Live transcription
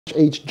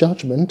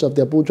Judgment of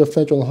the Abuja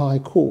Federal High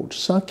Court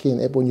sacking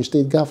Ebonyi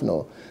State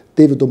Governor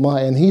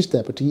Umahi and his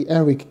deputy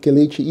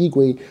Kelechi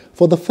Igwe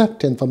for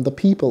defecting from the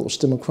People's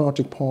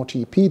Democratic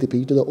Party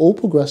 (PDP) to the All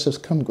Progressives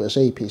Congress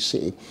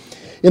 (APC).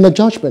 In a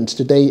judgment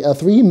today, a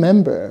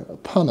three-member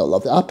panel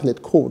of the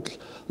appellate court,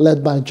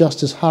 led by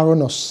Justice Harun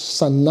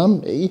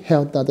Osaname,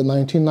 held that the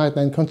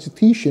 1999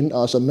 Constitution,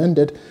 as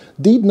amended,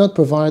 did not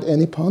provide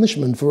any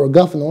punishment for a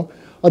governor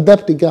or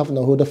deputy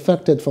governor who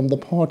defected from the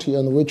party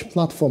on which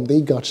platform they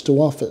got to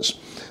office.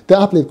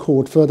 The appellate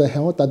court further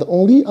held that the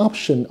only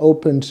option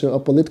open to a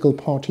political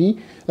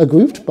party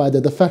aggrieved by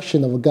the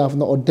defection of a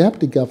governor or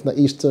deputy governor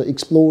is to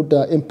explore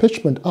the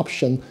impeachment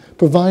option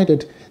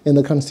provided in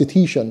the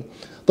Constitution.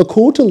 The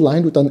court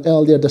aligned with an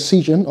earlier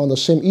decision on the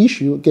same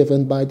issue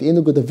given by the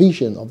Enugu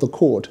Division of the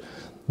court.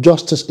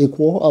 Justice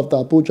Igwe of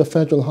the Abuja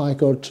Federal High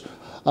Court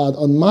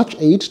on March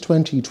 8,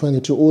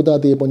 2022,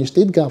 ordered the Ebonyi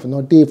State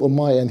Governor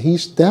Umahi and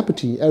his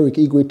deputy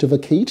Igwe to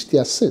vacate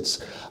their seats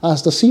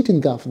as the sitting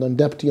governor and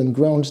deputy on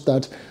grounds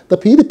that the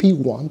PDP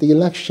won the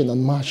election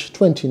on March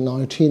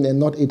 2019 and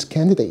not its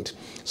candidate.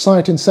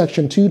 Citing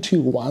Section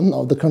 221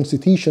 of the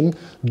Constitution,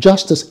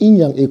 Justice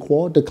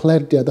Igwe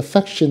declared their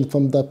defection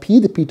from the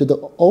PDP to the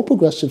All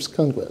Progressives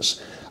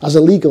Congress as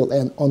illegal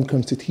and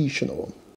unconstitutional.